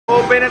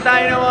Open na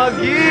tayo ng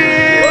mga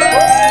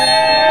gifts!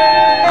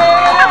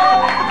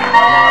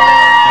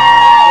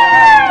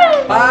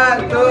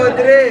 1,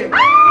 2, 3!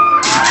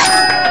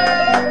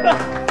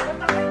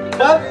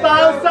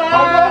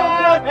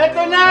 1,000!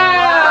 Ito na!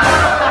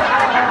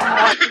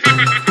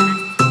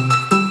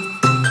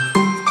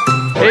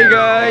 Hey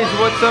guys!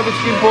 What's up? It's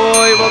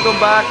Kimpoy! Welcome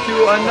back to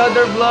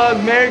another vlog!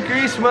 Merry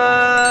Christmas!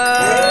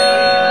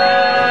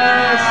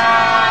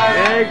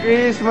 Merry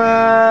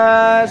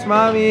Christmas,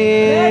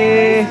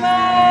 Mommy!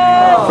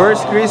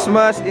 First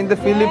Christmas in the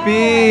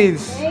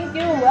Philippines! Thank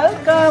you!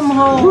 Welcome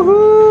home!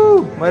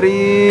 Woohoo!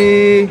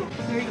 Marie!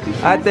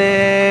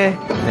 Ate!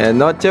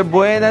 Noche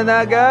Buena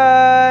na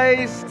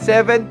guys!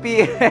 7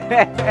 p.m.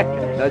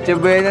 Noche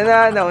Buena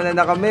na! Nauna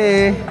na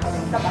kami!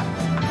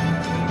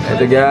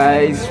 Ito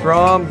guys,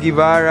 from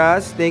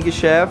Guevara's. Thank you,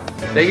 Chef.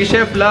 Thank you,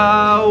 Chef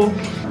Lau!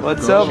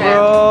 What's up,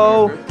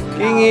 bro?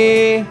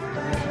 Kingy!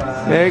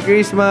 Merry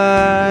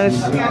Christmas!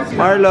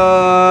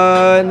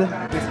 Marlon!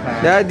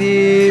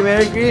 Daddy!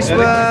 Merry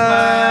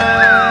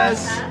Christmas!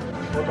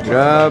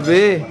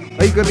 Grabe!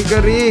 Ay,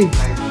 kari-kari!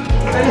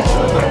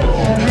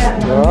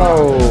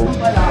 Wow!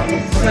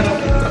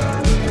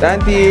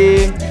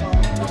 Tanti!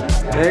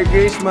 Merry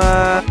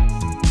Christmas!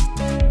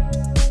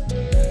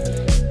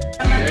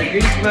 Merry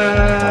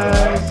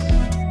Christmas!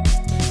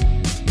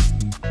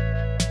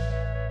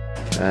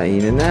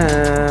 Kain na!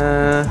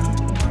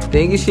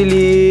 Thank you,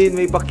 Celine!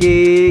 May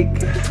pa-cake!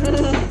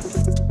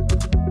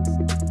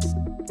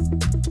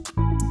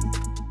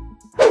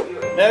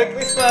 Merry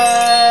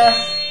Christmas!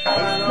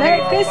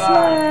 Merry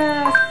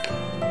Christmas!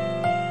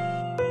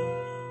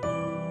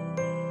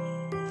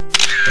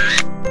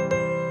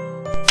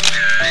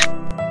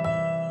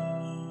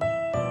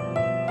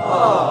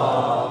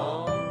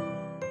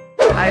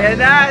 Ayan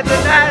na! Ito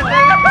na!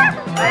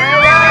 Ayan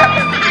na!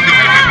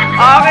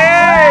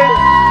 Okay!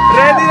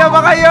 Ready na ba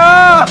kayo?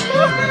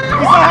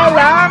 Isa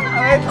lang!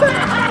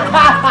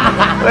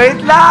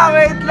 Wait lang!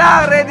 Wait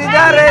lang! Ready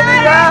na! Ready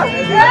na!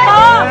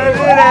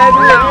 Ready!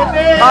 Ready!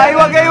 Ay,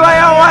 wag kayo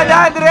yung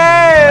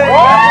 100!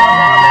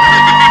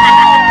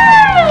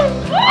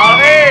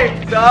 Okay!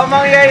 So, ang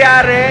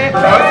mangyayari,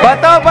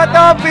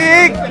 bato,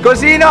 pig! Kung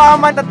sino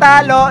ang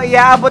matatalo,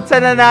 iaabot sa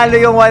nanalo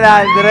yung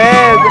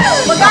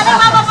 100! Magkano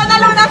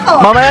mapapanalo na to?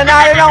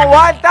 Mamananalo ng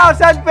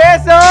 1,000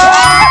 pesos!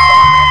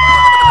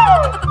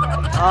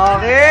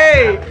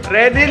 Okay!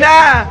 Ready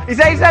na!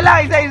 Isa-isa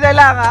lang!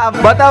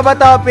 Bato,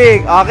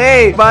 pig!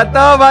 Okay!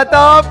 Bato,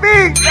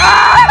 pig!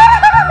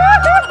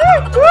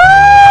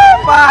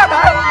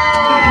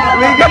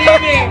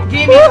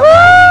 Gimme!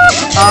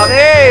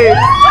 Okay!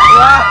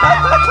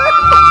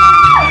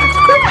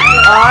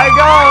 Okay,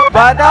 go!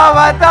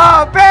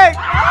 Bato, pig!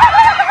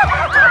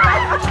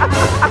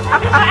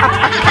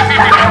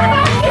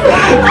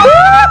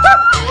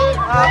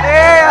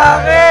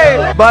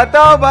 Okay!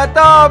 Bato,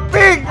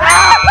 pig!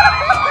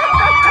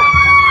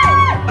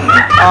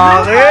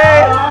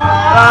 Okay!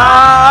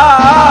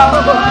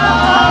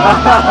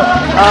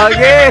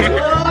 Okay!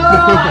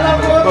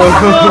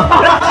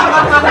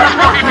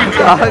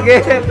 Okay!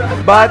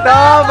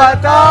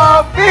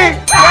 Bato, pig!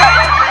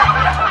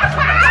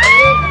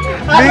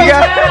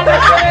 Bigat!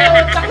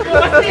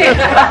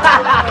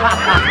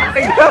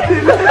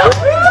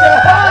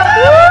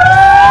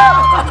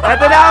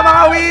 Ito na ang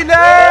mga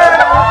winner!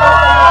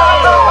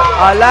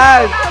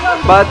 Alas!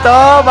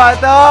 Bato,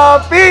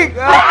 pig!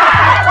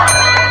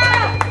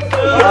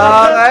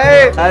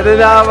 Okay! Ito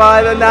na ang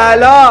mga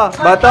nanalo!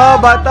 Bato,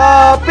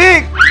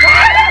 pig!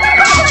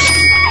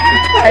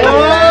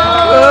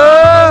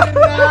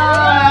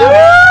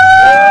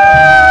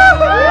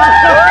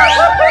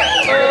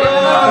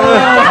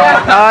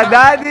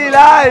 Daddy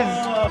Lance!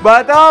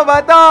 Bato,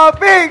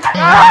 pig!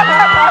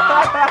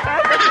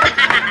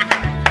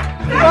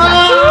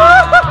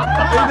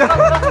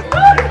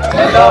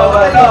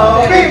 Bato,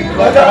 pig!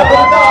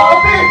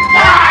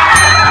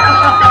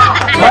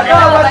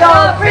 Bato,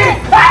 pig!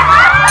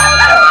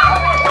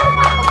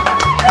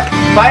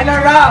 Final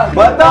round!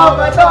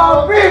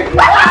 Bato, pig!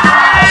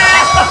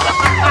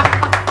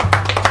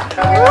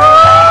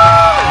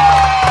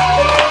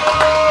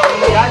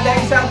 Kada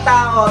isang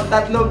tao,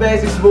 3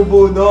 beses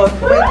bubunot.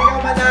 Pwede ka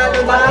manalo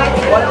ng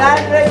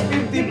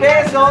 150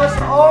 pesos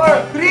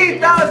or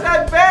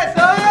 3,000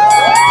 pesos!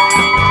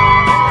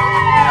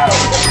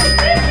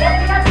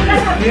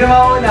 Sino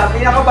mauna?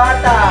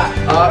 Pinakabata.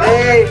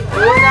 Okay.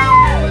 Unang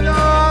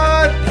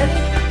bunot!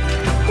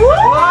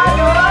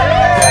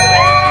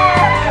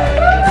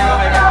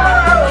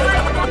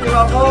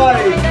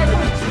 Makoy!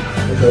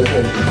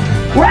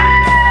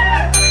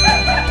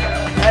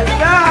 Let's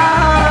go!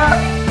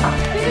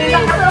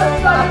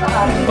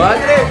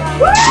 Bate!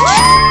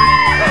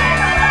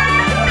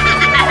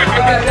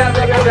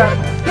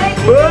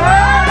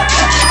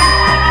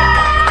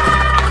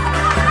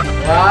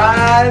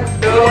 One,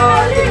 two,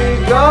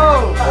 three, go!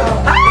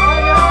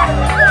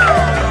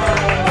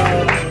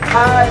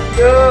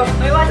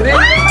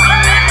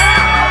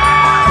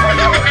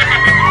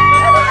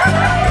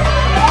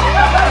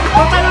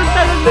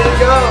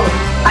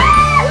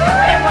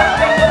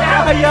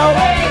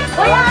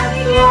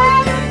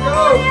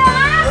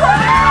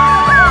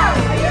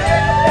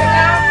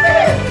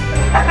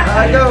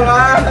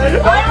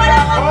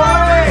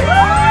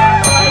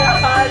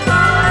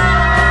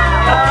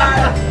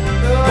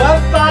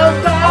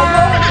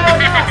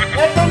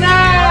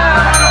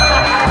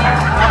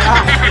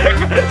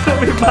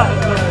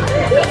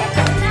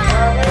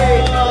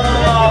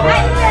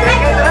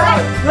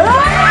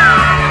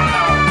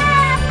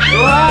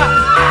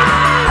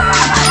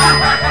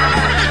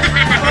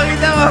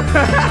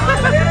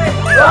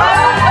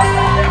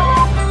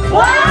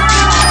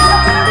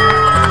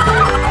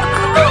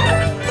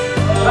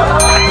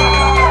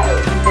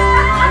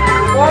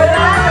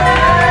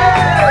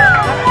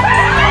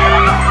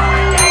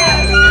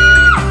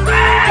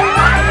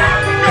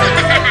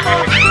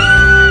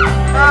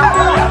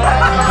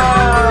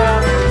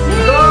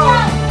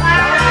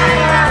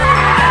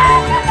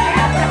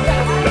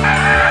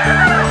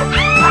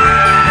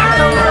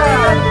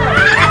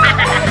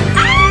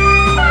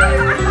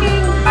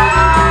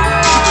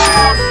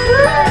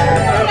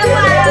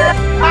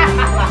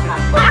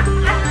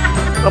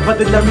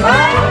 Kapatid namin. 1,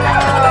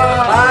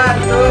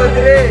 2,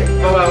 3.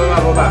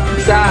 Baba.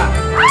 Isa.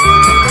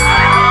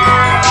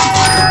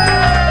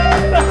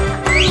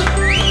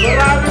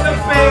 Marami ng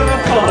pera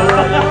po.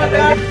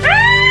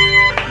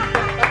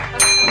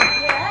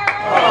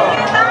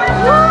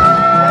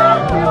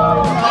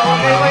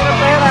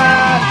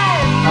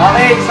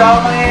 Okay, so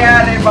ang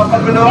mangyayari,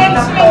 papagulungan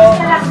lang to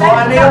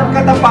kung ano yung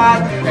katapat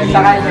sa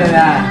kanya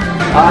na.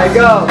 Okay,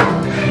 go!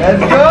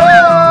 Let's go!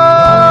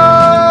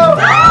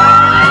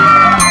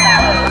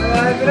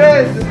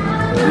 Andres!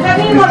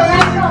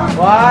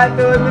 1,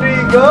 2,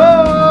 3, go!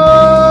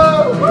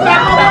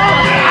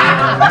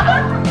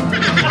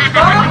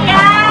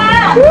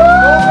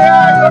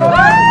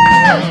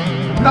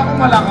 Naku,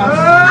 malakas!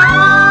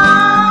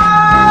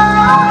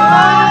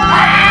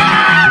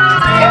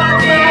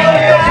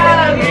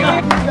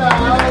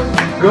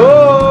 Go!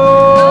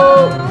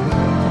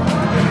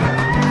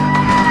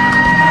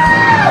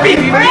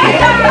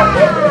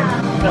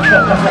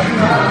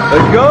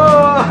 Let's go!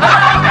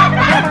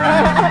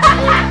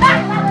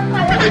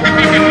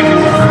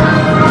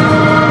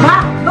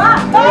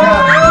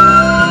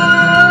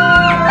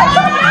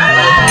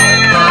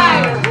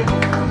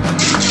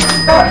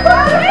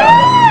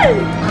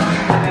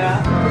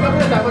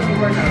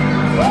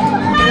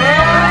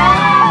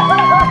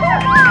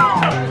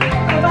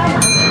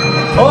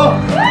 Oh!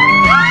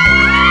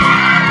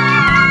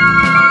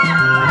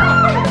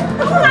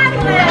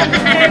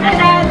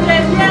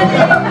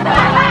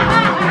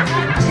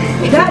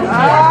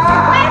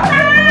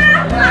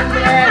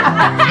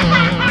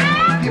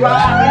 Diba?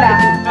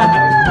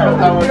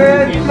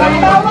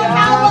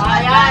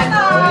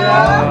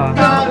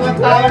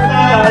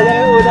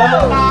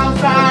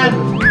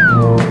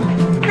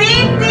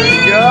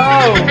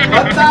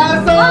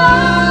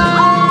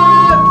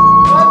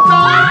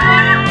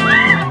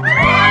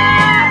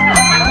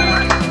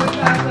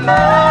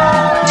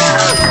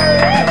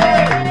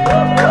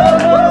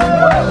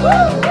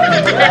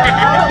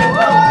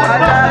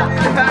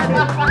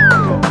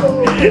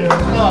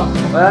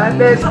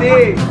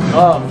 Fantastic!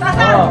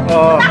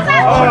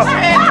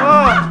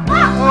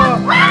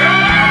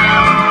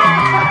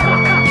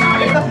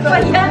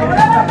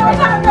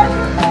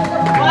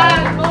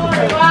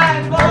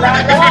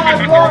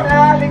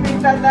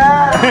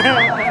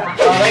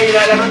 Okay,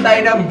 lalaman tayo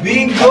ng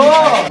bingo!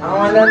 Ang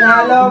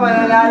mananalo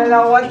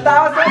ng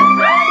 1,000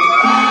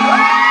 pesos!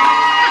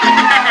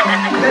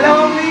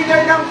 Dalawang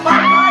leader ng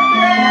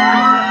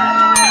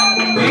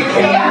 500!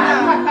 Bingo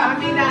yan!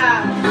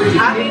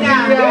 Amin na!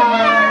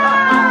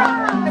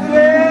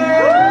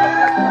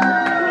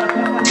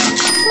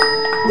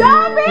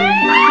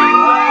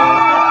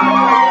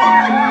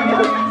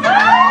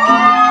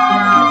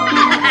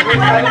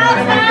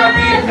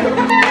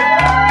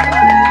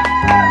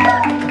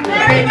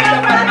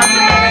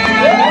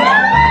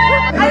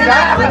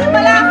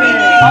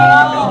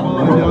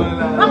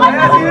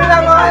 Sino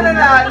lang mga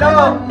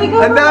nanalo?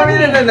 Ang dami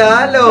na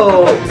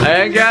nanalo.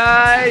 Ayan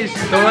guys,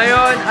 so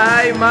ngayon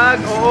ay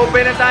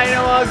mag-open na tayo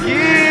ng mga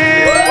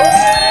gifts.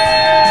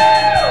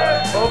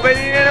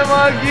 Opening na ng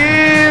mga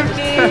gifts.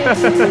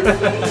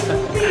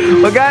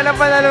 Magkano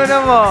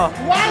panalunan mo?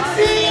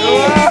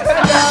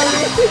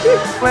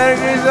 1,000! Merry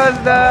Christmas,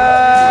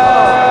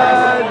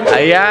 Dad!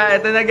 Ayan,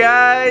 ito na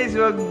guys.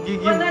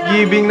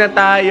 Mag-giving na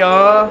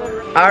tayo.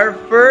 Our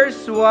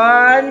first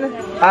one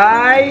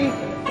ay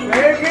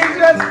Merry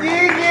Christmas,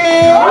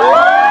 Kiki!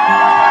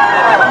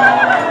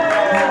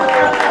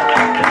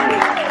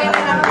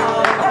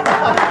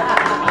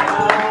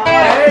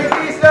 Merry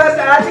Christmas,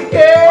 Ate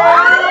Kim!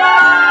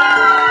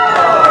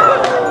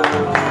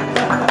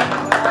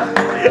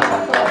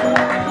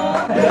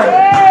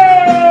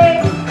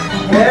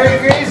 Merry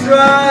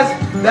Christmas,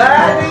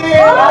 Daddy!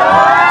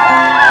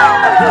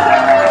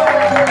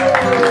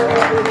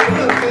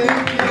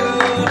 Thank you!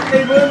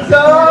 Hey,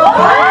 Bunso!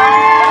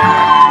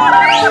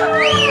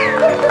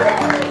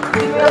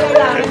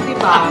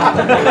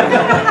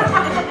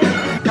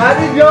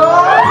 Ate Jo!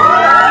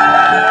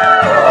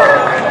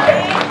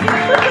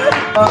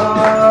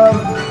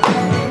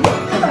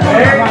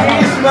 Merry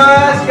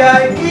Christmas,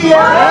 kay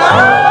Kia!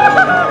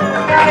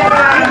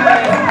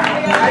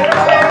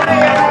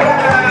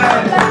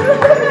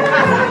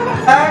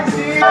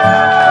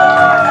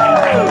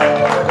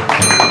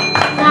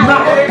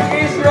 Merry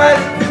Christmas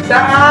sa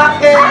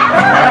akin!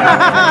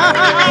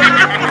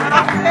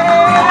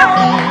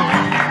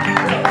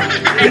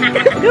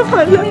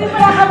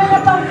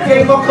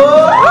 Kay Moko!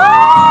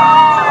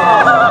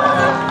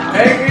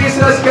 Merry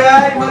Christmas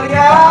kay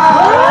Maria!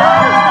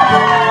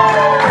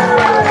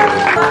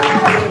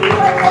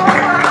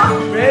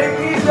 Merry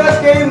Christmas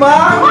kay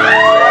Mom!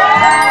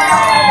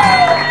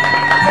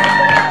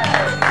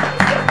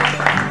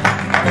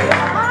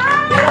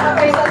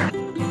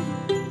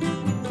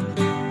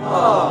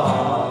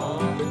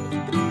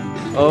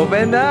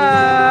 Open na!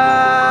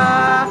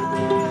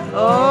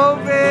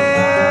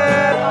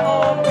 Open!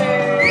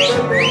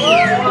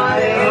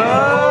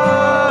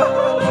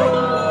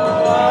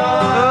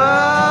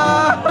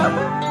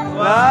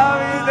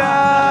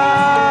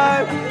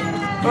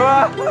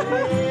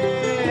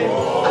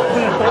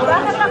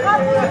 Bakit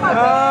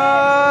nakapagpapit?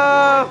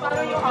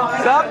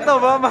 Sakto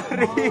ba,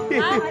 Marie?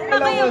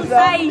 Ano ba yung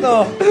size?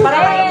 Para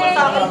kayo mo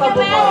sa akin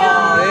pabuka.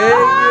 Thank you!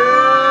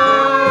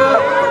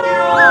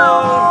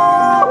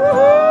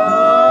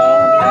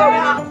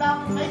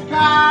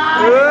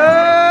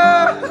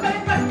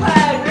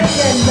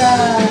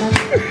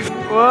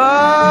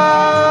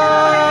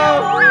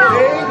 Wow!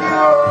 Thank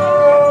you!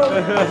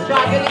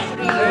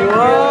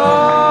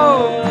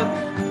 Wow!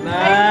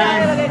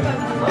 Nice!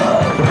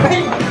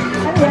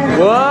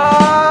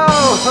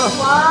 Wow!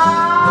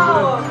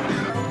 Wow!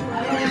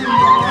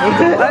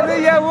 Ano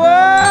yan?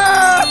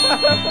 Wow!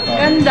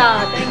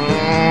 Ganda. Thank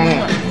you.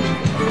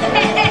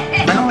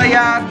 Ano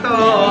kaya to?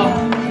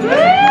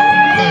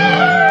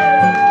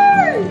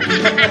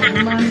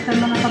 Sa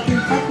mga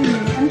kapil-kapil.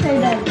 Ang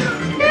tayo.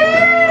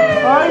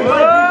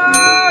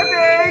 Wow!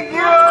 Thank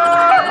you!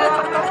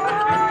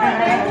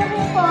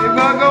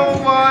 Ibagaw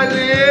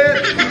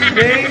umalit!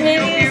 Thank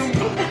you, Kim.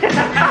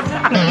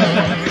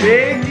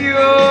 Thank you!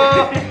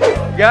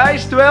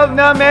 Guys, 12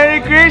 na! Merry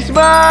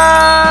Christmas!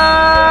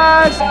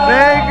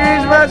 Merry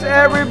Christmas,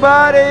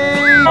 everybody!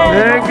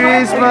 Merry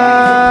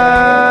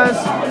Christmas!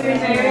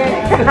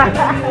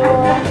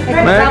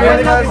 Merry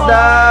Christmas,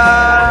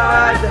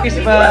 Dad!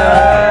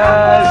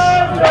 Christmas!